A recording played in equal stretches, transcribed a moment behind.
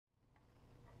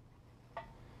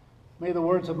May the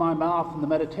words of my mouth and the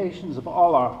meditations of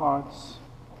all our hearts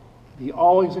be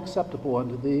always acceptable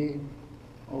unto thee,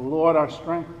 O Lord, our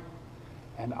strength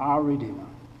and our Redeemer.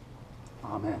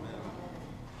 Amen.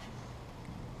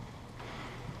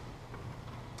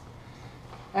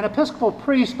 An Episcopal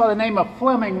priest by the name of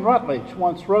Fleming Rutledge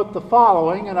once wrote the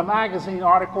following in a magazine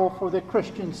article for the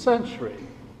Christian Century.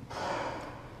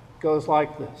 It goes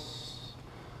like this.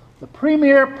 The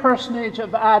premier personage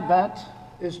of Advent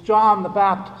is John the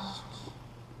Baptist.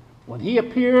 When he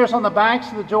appears on the banks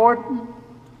of the Jordan,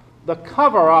 the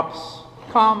cover-ups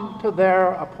come to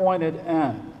their appointed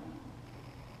end.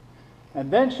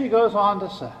 And then she goes on to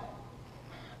say,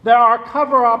 there are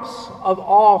cover-ups of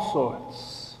all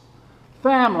sorts.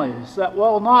 Families that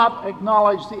will not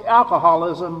acknowledge the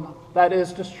alcoholism that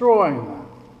is destroying them.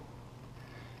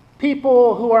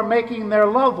 People who are making their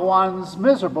loved ones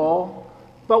miserable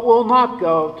but will not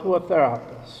go to a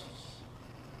therapist.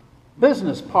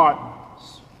 Business partners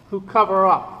who cover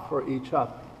up for each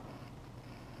other.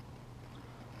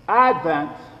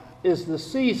 Advent is the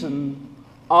season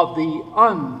of the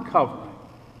uncovering.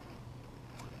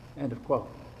 End of quote.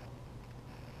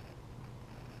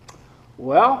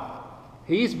 Well,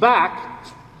 he's back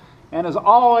and is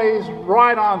always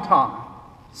right on time.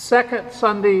 Second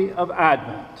Sunday of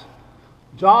Advent.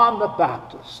 John the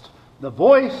Baptist, the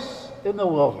voice in the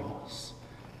wilderness,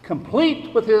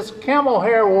 complete with his camel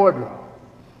hair wardrobe.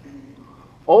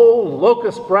 Old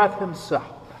locust breath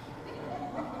himself.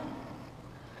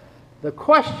 The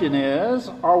question is,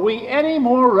 are we any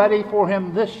more ready for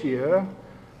him this year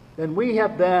than we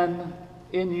have been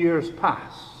in years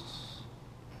past?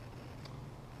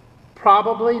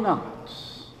 Probably not.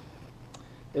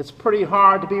 It's pretty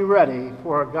hard to be ready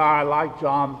for a guy like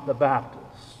John the Baptist.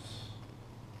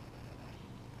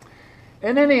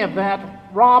 In any event,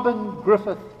 Robin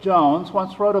Griffith Jones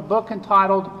once wrote a book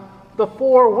entitled The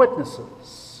Four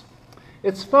Witnesses.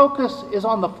 Its focus is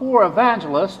on the four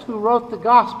evangelists who wrote the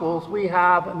Gospels we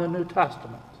have in the New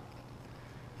Testament.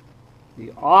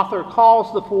 The author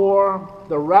calls the four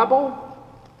the rebel,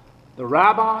 the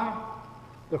rabbi,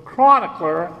 the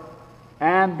chronicler,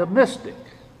 and the mystic.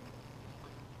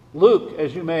 Luke,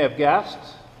 as you may have guessed,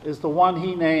 is the one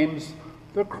he names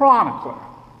the chronicler.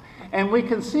 And we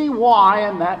can see why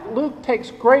in that Luke takes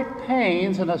great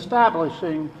pains in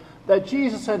establishing that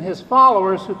Jesus and his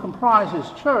followers who comprise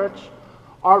his church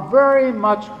are very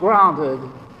much grounded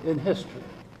in history,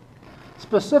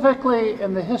 specifically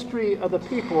in the history of the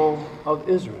people of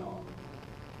Israel.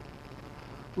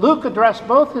 Luke addressed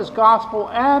both his gospel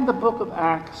and the book of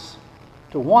Acts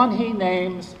to one he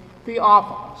names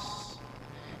Theophilus.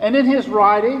 And in his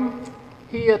writing,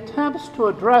 he attempts to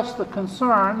address the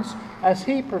concerns, as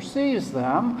he perceives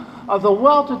them, of the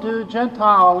well-to-do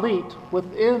Gentile elite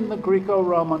within the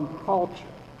Greco-Roman culture.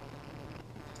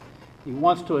 He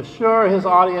wants to assure his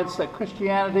audience that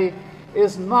Christianity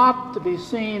is not to be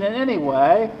seen in any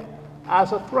way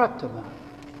as a threat to them,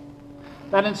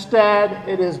 that instead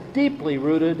it is deeply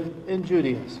rooted in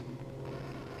Judaism,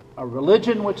 a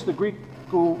religion which the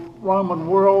Greco-Roman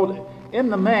world in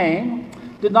the main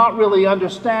did not really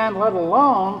understand, let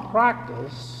alone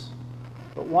practice,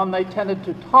 but one they tended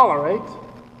to tolerate,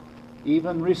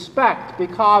 even respect,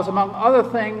 because, among other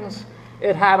things,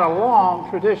 it had a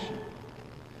long tradition.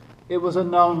 It was a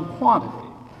known quantity,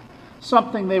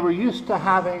 something they were used to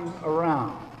having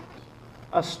around,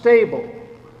 a stable,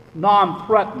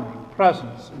 non-threatening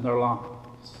presence in their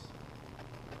lives.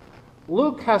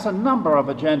 Luke has a number of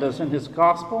agendas in his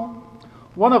gospel,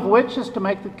 one of which is to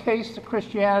make the case that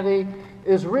Christianity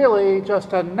is really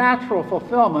just a natural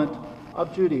fulfillment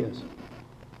of Judaism.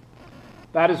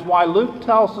 That is why Luke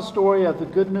tells the story of the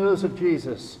good news of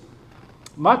Jesus,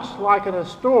 much like an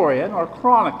historian or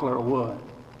chronicler would,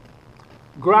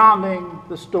 grounding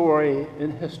the story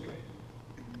in history.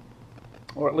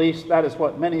 Or at least that is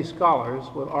what many scholars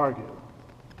would argue.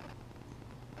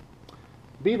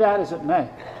 Be that as it may,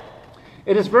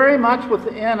 it is very much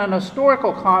within an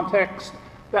historical context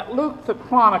that Luke the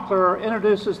chronicler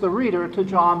introduces the reader to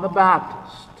John the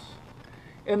Baptist.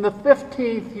 In the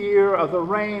 15th year of the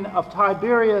reign of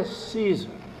Tiber'i-us Caesar,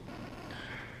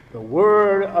 the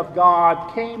word of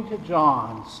God came to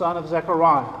John, son of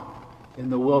Zechariah, in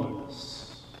the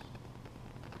wilderness.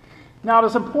 Now, it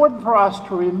is important for us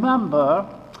to remember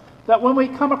that when we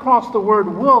come across the word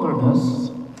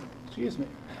wilderness,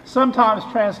 sometimes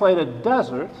translated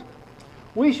desert,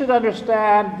 we should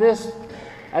understand this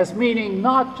as meaning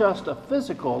not just a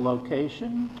physical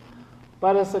location,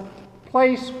 but as a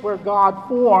place where God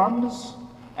forms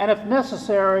and, if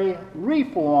necessary,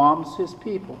 reforms his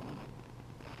people.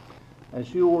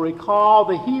 As you will recall,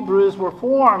 the Hebrews were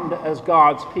formed as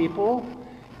God's people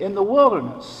in the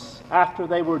wilderness after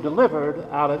they were delivered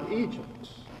out of Egypt.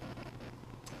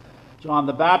 John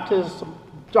the Baptist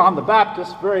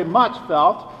very much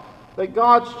felt that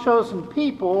God's chosen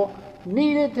people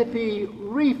needed to be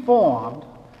reformed,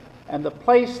 and the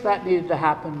place that needed to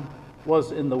happen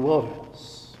was in the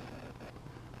wilderness.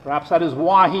 Perhaps that is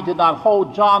why he did not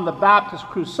hold John the Baptist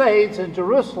crusades in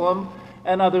Jerusalem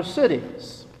and other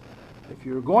cities. If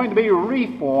you're going to be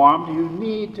reformed, you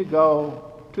need to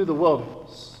go to the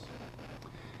wilderness.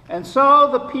 And so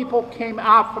the people came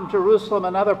out from Jerusalem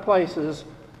and other places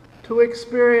to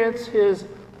experience his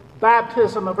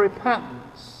baptism of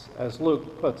repentance, as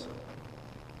Luke puts it.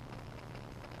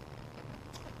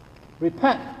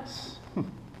 Repentance.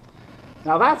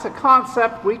 Now that's a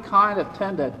concept we kind of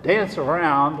tend to dance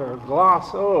around or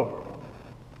gloss over.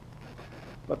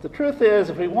 But the truth is,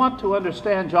 if we want to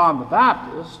understand John the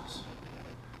Baptist,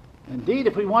 indeed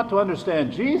if we want to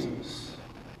understand Jesus,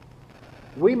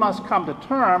 we must come to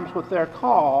terms with their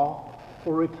call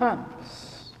for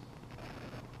repentance.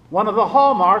 One of the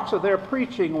hallmarks of their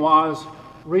preaching was,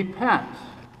 repent,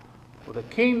 for the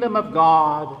kingdom of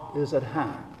God is at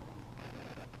hand.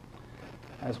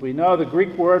 As we know, the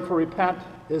Greek word for repent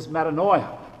is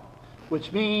metanoia,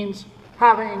 which means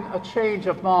having a change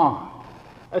of mind,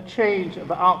 a change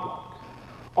of outlook,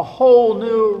 a whole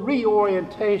new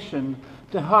reorientation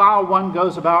to how one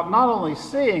goes about not only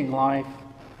seeing life,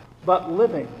 but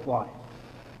living life.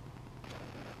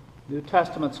 New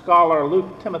Testament scholar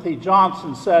Luke Timothy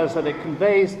Johnson says that it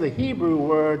conveys the Hebrew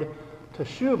word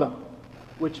teshuvah,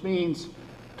 which means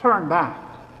turn back.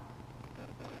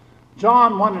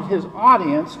 John wanted his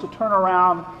audience to turn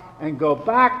around and go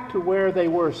back to where they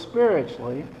were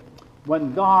spiritually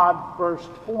when God first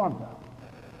formed them.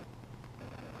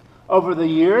 Over the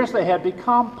years, they had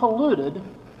become polluted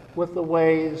with the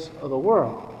ways of the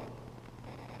world.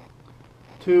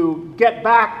 To get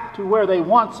back to where they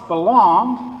once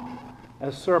belonged,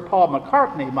 as Sir Paul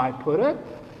McCartney might put it,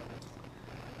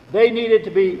 they needed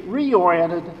to be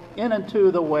reoriented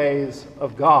into the ways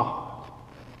of God.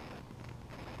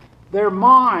 Their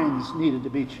minds needed to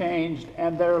be changed,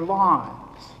 and their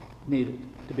lives needed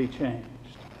to be changed.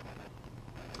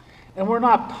 And we're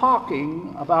not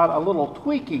talking about a little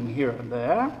tweaking here and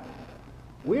there.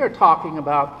 We are talking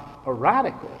about a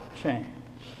radical change.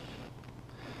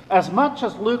 As much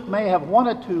as Luke may have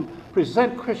wanted to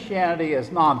present Christianity as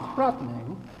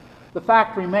non-threatening, the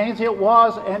fact remains it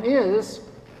was and is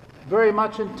very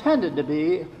much intended to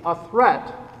be a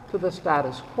threat to the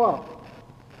status quo.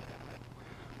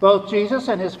 Both Jesus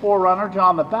and his forerunner,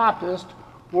 John the Baptist,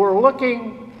 were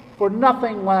looking for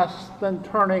nothing less than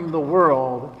turning the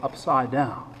world upside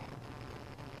down.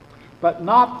 But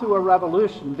not through a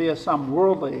revolution via some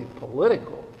worldly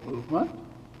political movement.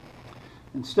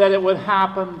 Instead, it would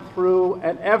happen through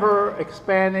an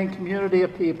ever-expanding community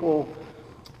of people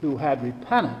who had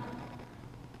repented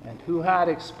and who had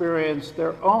experienced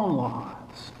their own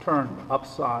lives turned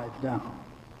upside down.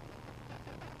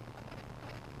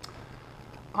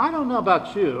 I don't know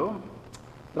about you,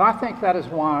 but I think that is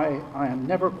why I am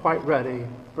never quite ready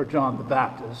for John the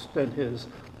Baptist and his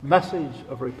message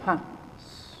of repentance.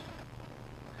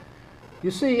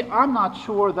 You see, I'm not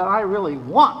sure that I really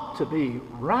want to be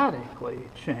radically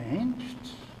changed.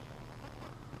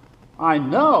 I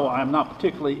know I'm not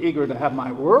particularly eager to have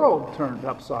my world turned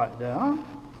upside down.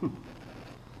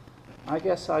 I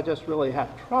guess I just really have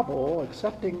trouble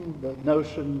accepting the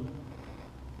notion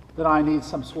that I need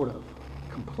some sort of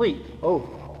complete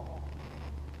overhaul.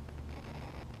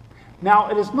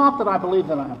 Now, it is not that I believe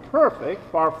that I am perfect,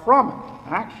 far from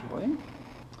it, actually.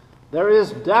 There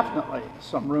is definitely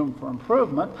some room for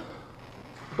improvement,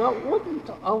 but wouldn't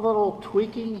a little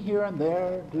tweaking here and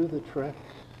there do the trick?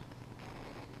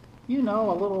 You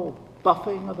know, a little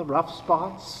buffing of the rough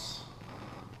spots,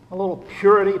 a little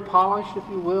purity polish, if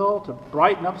you will, to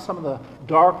brighten up some of the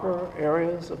darker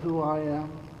areas of who I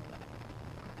am.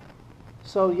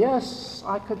 So yes,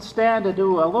 I could stand to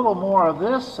do a little more of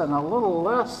this and a little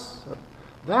less of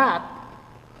that,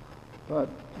 but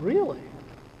really,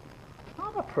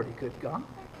 I'm a pretty good guy.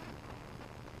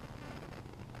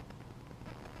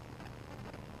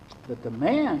 The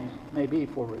demand may be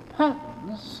for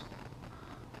repentance,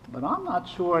 but I'm not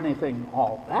sure anything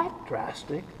all that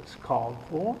drastic is called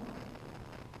for.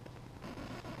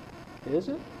 Is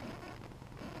it?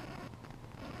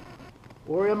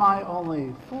 Or am I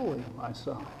only fooling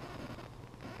myself?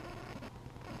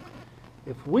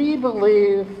 If we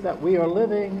believe that we are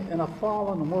living in a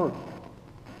fallen world,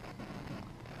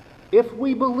 if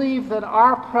we believe that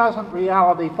our present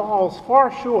reality falls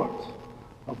far short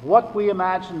of what we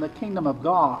imagine the kingdom of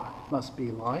God must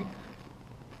be like,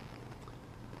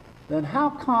 then how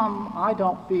come I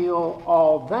don't feel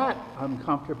all that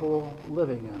uncomfortable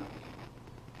living in it?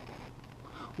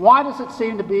 Why does it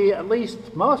seem to be, at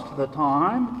least most of the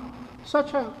time,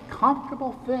 such a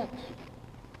comfortable fit,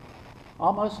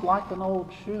 almost like an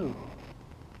old shoe?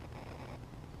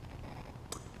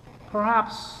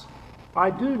 Perhaps I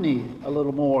do need a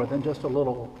little more than just a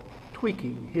little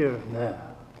tweaking here and there.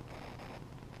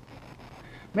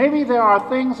 Maybe there are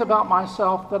things about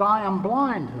myself that I am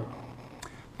blind to,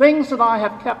 things that I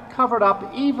have kept covered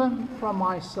up even from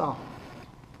myself.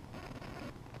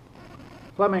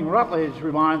 Fleming Rutledge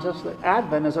reminds us that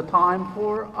Advent is a time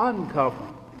for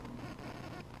uncovering.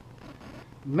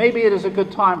 Maybe it is a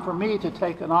good time for me to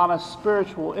take an honest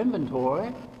spiritual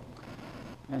inventory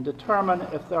and determine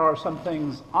if there are some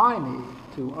things I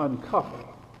need to uncover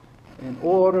in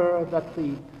order that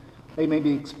they may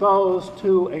be exposed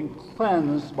to and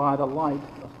cleansed by the light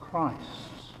of Christ.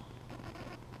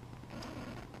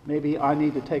 Maybe I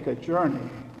need to take a journey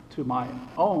to my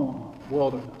own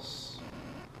wilderness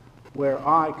where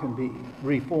I can be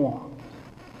reformed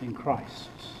in Christ.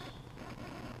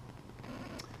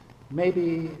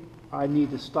 Maybe I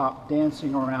need to stop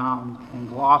dancing around and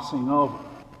glossing over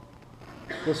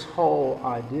this whole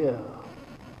idea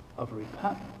of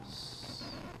repentance.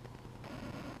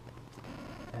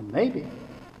 And maybe,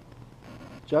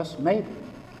 just maybe,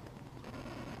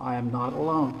 I am not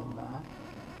alone in that.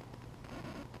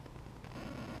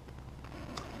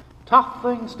 Tough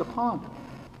things to ponder.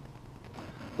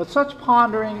 But such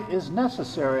pondering is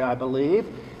necessary, I believe,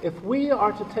 if we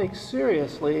are to take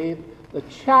seriously the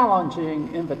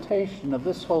challenging invitation of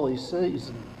this holy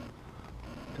season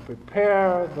to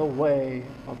prepare the way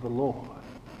of the Lord.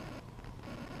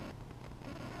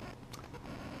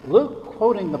 Luke,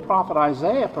 quoting the prophet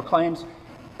Isaiah, proclaims,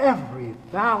 "Every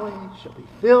valley shall be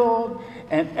filled,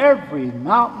 and every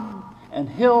mountain and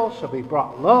hill shall be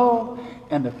brought low,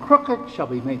 and the crooked shall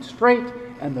be made straight,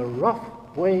 and the rough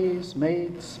ways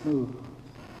made smooth.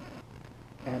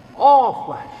 And all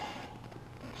flesh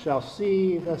shall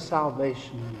see the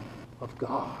salvation of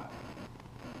God."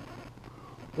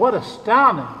 What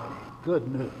astoundingly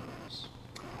good news.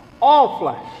 All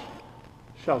flesh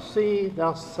shall see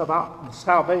the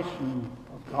salvation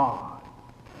of God.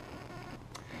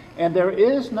 And there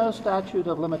is no statute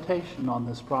of limitation on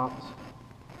this prophecy.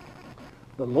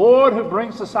 The Lord who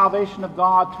brings the salvation of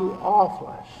God to all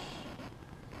flesh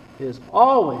is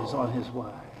always on his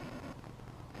way,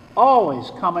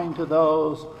 always coming to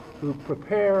those who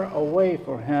prepare a way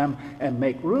for him and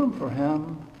make room for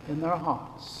him in their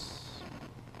hearts.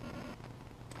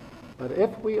 But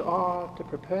if we are to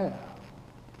prepare,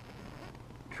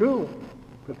 truly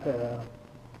prepare,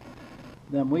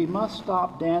 then we must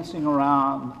stop dancing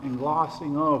around and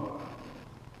glossing over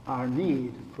our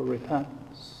need for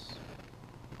repentance.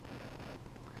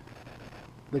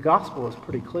 The gospel is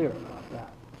pretty clear about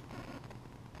that.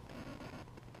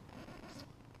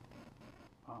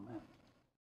 Amen.